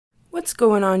What's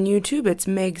going on YouTube? It's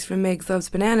Megs from Megs Loves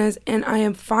Bananas, and I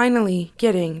am finally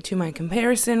getting to my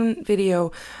comparison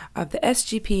video of the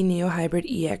SGP Neo Hybrid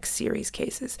EX series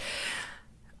cases.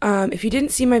 If you didn't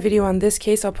see my video on this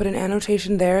case, I'll put an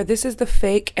annotation there. This is the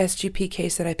fake SGP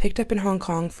case that I picked up in Hong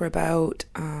Kong for about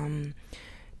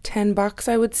 $10,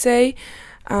 I would say.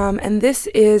 And this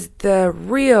is the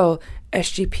real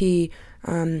SGP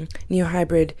Neo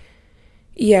Hybrid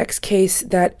EX case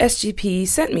that SGP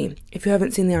sent me. If you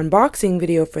haven't seen the unboxing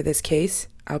video for this case,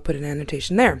 I'll put an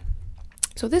annotation there.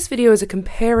 So this video is a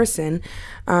comparison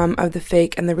of the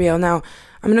fake and the real. Now,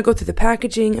 I'm going to go through the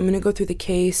packaging, I'm going to go through the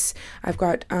case. I've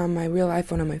got my real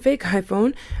iPhone on my fake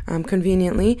iPhone,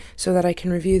 conveniently, so that I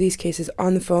can review these cases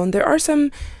on the phone. There are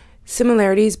some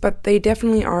similarities, but they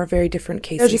definitely are very different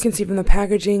cases. As you can see from the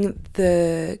packaging,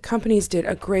 the companies did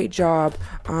a great job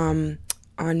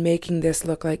on making this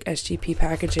look like SGP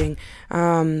packaging,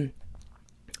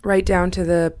 right down to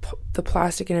the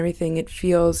plastic and everything. It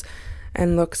feels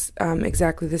and looks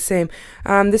exactly the same.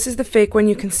 This is the fake one.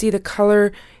 You can see the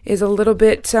color is a little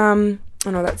bit, oh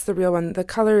no, that's the real one. The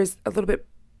color is a little bit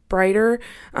brighter.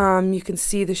 You can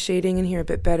see the shading in here a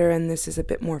bit better, and this is a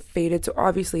bit more faded, so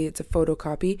obviously it's a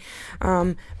photocopy.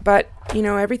 But you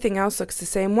know, everything else looks the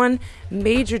same. One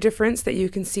major difference that you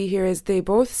can see here is they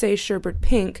both say sherbet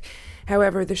pink.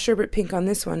 However, the sherbet pink on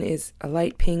this one is a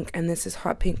light pink, and this is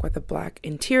hot pink with a black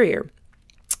interior.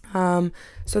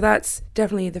 So that's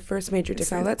definitely the first major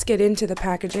difference. Now let's get into the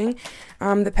packaging.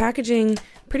 The packaging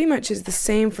pretty much is the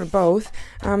same for both.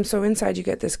 So inside you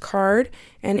get this card,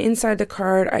 and inside the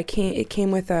card it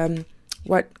came with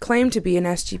what claimed to be an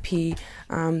SGP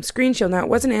screen shield. Now it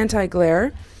was an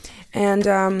anti-glare,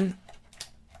 and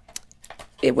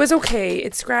it was okay.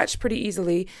 It scratched pretty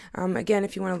easily. Again,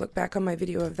 if you want to look back on my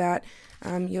video of that,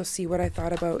 you'll see what I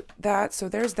thought about that. So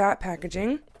there's that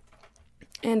packaging.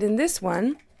 And in this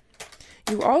one,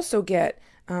 you also get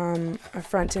a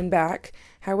front and back.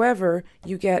 However,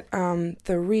 you get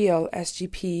the real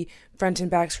SGP front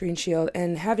and back screen shield.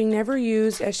 And having never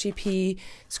used SGP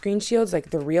screen shields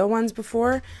like the real ones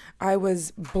before, I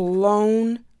was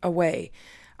blown away.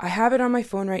 I have it on my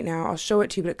phone right now. I'll show it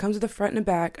to you, but it comes with a front and a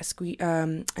back,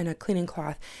 and a cleaning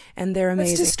cloth, and they're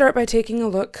amazing. Let's just start by taking a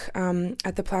look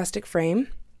at the plastic frame.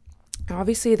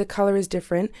 Obviously, the color is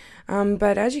different,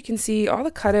 but as you can see, all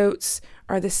the cutouts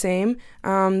are the same.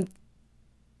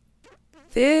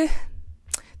 The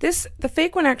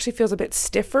fake one actually feels a bit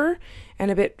stiffer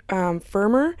and a bit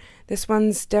firmer. This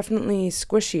one's definitely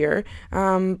squishier,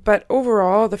 but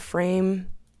overall, the frame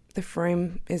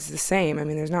is the same. I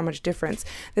mean, there's not much difference.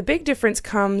 The big difference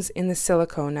comes in the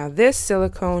silicone. Now, this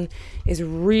silicone is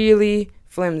really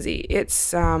flimsy.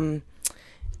 It's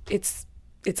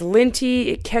linty.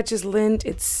 It catches lint.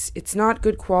 It's not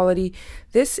good quality.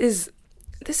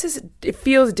 It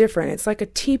feels different. It's like a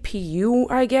TPU,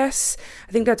 I guess.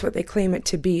 I think that's what they claim it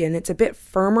to be, and it's a bit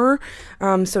firmer,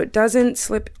 so it doesn't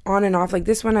slip on and off. Like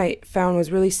this one I found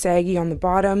was really saggy on the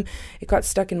bottom. It got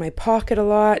stuck in my pocket a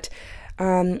lot,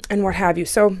 and what have you.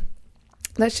 So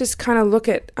let's just kind of look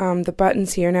at the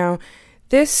buttons here. Now,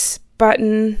 this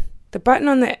button, the button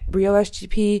on the real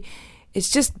SGP,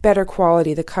 is just better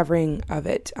quality, the covering of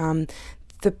it.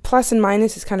 The plus and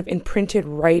minus is kind of imprinted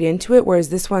right into it, whereas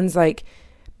this one's like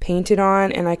painted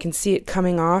on, and I can see it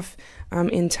coming off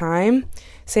in time.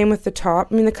 Same with the top.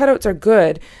 I mean, the cutouts are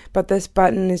good, but this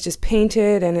button is just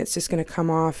painted, and it's just going to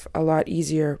come off a lot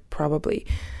easier, probably.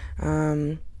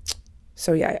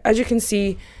 So yeah, as you can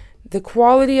see, the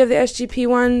quality of the SGP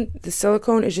one, the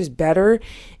silicone, is just better,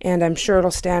 and I'm sure it'll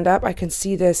stand up. I can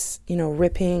see this, you know,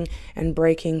 ripping and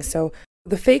breaking. So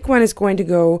the fake one is going to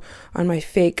go on my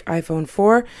fake iPhone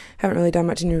 4. Haven't really done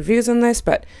much in reviews on this,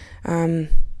 but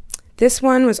this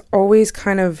one was always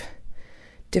kind of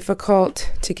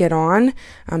difficult to get on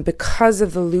because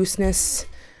of the looseness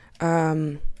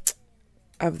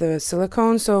of the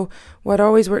silicone. So what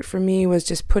always worked for me was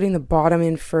just putting the bottom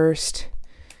in first,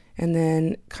 and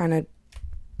then kind of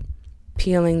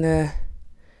peeling the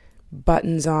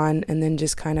buttons on, and then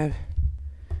just kind of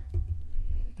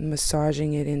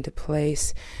massaging it into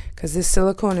place, because this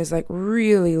silicone is like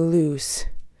really loose.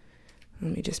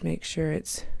 Let me just make sure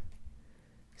it's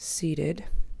seated.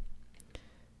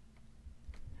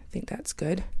 I think that's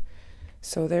good.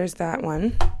 So there's that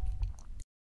one.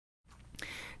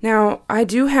 Now, I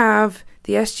do have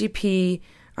the SGP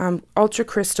Ultra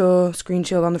Crystal screen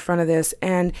shield on the front of this,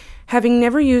 and having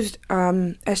never used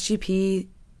SGP,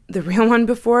 the real one,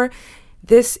 before,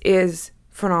 this is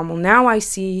phenomenal. Now I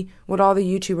see what all the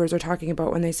YouTubers are talking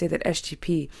about when they say that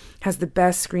SGP has the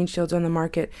best screen shields on the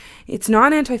market. It's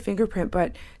not anti-fingerprint,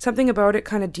 but something about it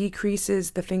kind of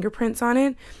decreases the fingerprints on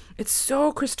it. It's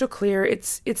so crystal clear.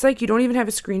 It's like you don't even have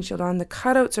a screen shield on. The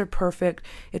cutouts are perfect.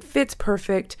 It fits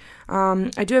perfect.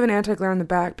 I do have an anti-glare on the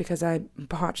back because I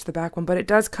botched the back one, but it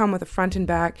does come with a front and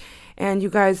back. And you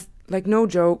guys, like, no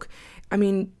joke, I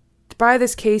mean, to buy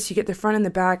this case, you get the front and the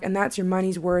back, and that's your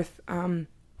money's worth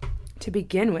to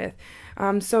begin with.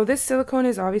 So this silicone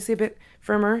is obviously a bit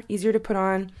firmer, easier to put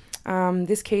on.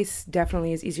 This case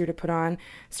definitely is easier to put on,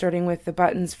 starting with the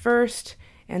buttons first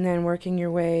and then working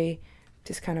your way,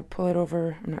 just kind of pull it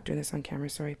over. I'm not doing this on camera,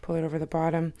 sorry. Pull it over the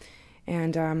bottom,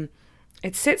 and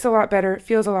it sits a lot better, it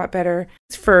feels a lot better.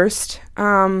 First,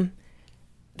 the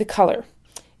color.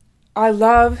 I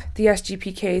love the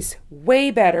SGP case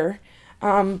way better,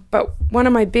 but one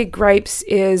of my big gripes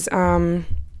is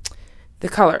the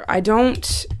color. I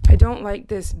don't like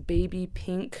this baby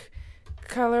pink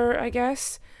color, I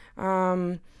guess.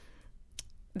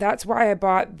 That's why I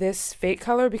bought this fake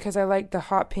color, because I like the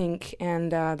hot pink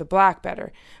and the black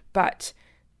better. But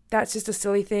that's just a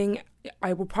silly thing.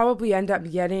 I will probably end up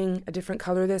getting a different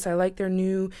color of this. I like their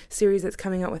new series that's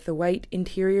coming out with the white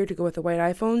interior to go with the white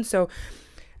iPhone. So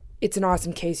it's an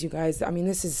awesome case, you guys. I mean,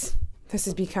 this is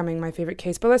becoming my favorite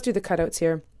case. But let's do the cutouts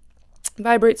here.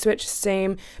 Vibrate switch,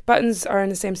 same. Buttons are in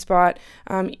the same spot.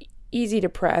 Easy to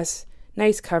press.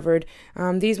 Nice covered.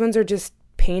 These ones are just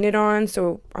painted on,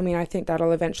 so I mean, I think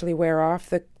that'll eventually wear off.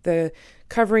 The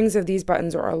coverings of these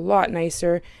buttons are a lot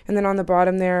nicer. And then on the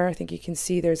bottom there, I think you can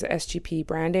see there's a SGP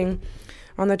branding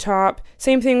on the top.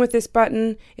 Same thing with this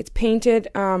button. It's painted,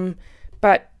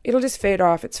 but it'll just fade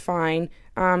off. It's fine.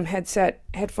 Headset,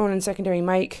 headphone, and secondary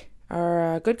mic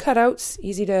are good cutouts,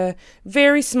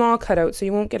 very small cutouts, so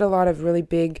you won't get a lot of really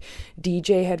big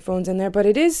DJ headphones in there,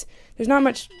 but there's not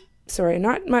much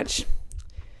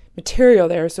material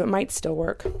there, so it might still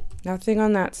work. Nothing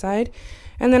on that side.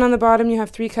 And then on the bottom you have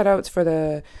 3 cutouts for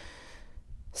the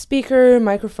speaker,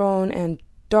 microphone, and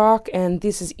dock, and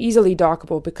this is easily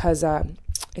dockable because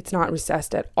it's not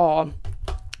recessed at all.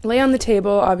 Lay on the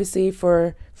table, obviously,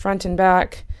 for front and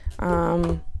back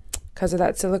because of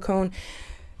that silicone.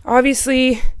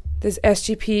 Obviously, this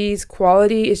SGP's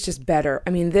quality is just better. I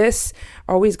mean, this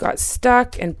always got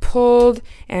stuck and pulled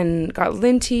and got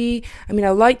linty. I mean,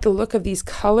 I like the look of these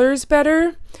colors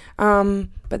better,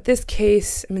 but this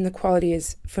case, I mean, the quality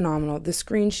is phenomenal. The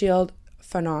screen shield,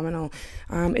 phenomenal.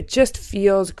 It just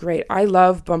feels great. I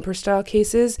love bumper style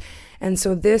cases, and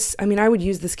so this, I mean, I would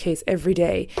use this case every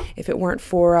day if it weren't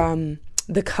for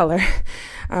the color.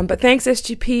 But thanks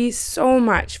SGP so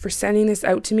much for sending this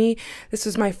out to me. This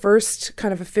was my first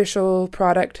kind of official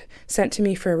product sent to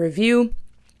me for a review.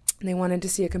 They wanted to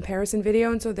see a comparison video,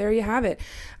 and so there you have it.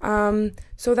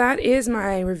 So that is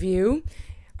my review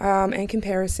and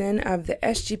comparison of the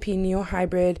SGP Neo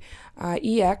Hybrid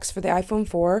EX for the iPhone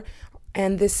 4,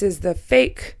 and this is the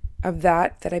fake of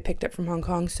that I picked up from Hong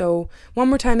Kong. So one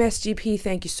more time, SGP,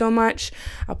 thank you so much.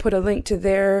 I'll put a link to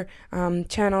their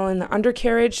channel in the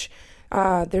undercarriage,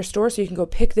 their store, so you can go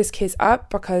pick this case up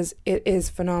because it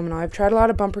is phenomenal. I've tried a lot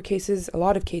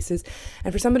of cases,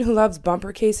 and for somebody who loves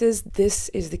bumper cases, this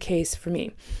is the case for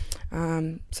me.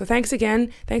 So thanks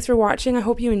again. Thanks for watching. I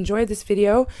hope you enjoyed this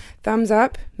video. Thumbs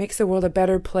up makes the world a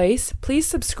better place. Please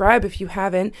subscribe if you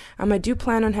haven't. I do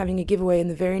plan on having a giveaway in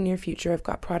the very near future. I've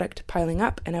got product piling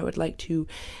up and I would like to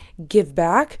give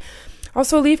back.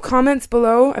 Also, leave comments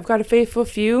below. I've got a faithful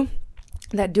few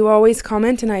that do always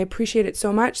comment, and I appreciate it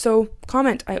so much. So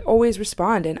comment. I always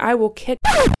respond, and I will catch.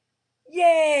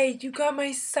 Yay! You got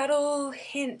my subtle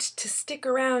hint to stick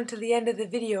around to the end of the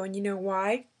video, and you know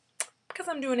why? Because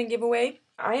I'm doing a giveaway.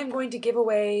 I am going to give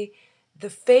away the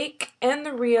fake and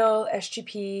the real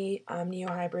SGP Neo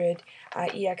Hybrid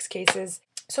EX cases.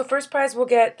 So first prize will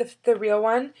get the real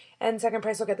one, and second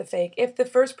prize will get the fake. If the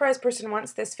first prize person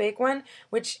wants this fake one,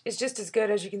 which is just as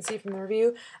good as you can see from the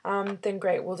review, then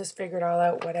great, we'll just figure it all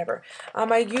out, whatever.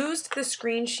 I used the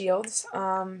screen shields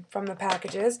from the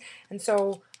packages, and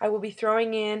so I will be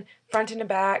throwing in front and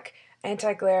back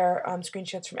anti-glare screen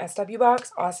shields from SW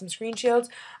Box. Awesome screen shields.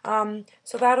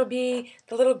 So that'll be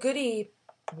the little goodie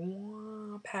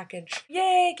package.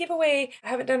 Yay, giveaway! I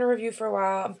haven't done a review for a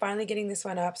while. I'm finally getting this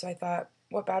one up, so I thought,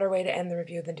 what better way to end the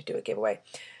review than to do a giveaway?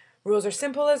 Rules are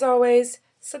simple as always.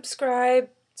 Subscribe.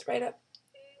 It's right up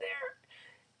there.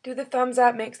 Do the thumbs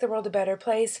up. Makes the world a better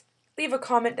place. Leave a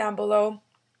comment down below.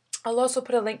 I'll also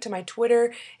put a link to my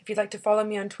Twitter. If you'd like to follow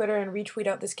me on Twitter and retweet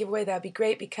out this giveaway, that'd be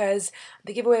great, because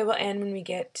the giveaway will end when we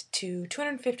get to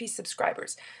 250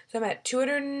 subscribers. So I'm at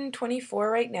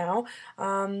 224 right now.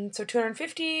 So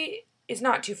 250 is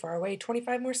not too far away.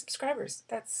 25 more subscribers.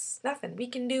 That's nothing. We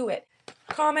can do it.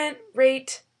 Comment,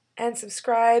 rate, and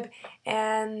subscribe,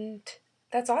 and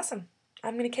that's awesome.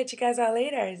 I'm going to catch you guys all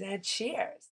later, and cheers.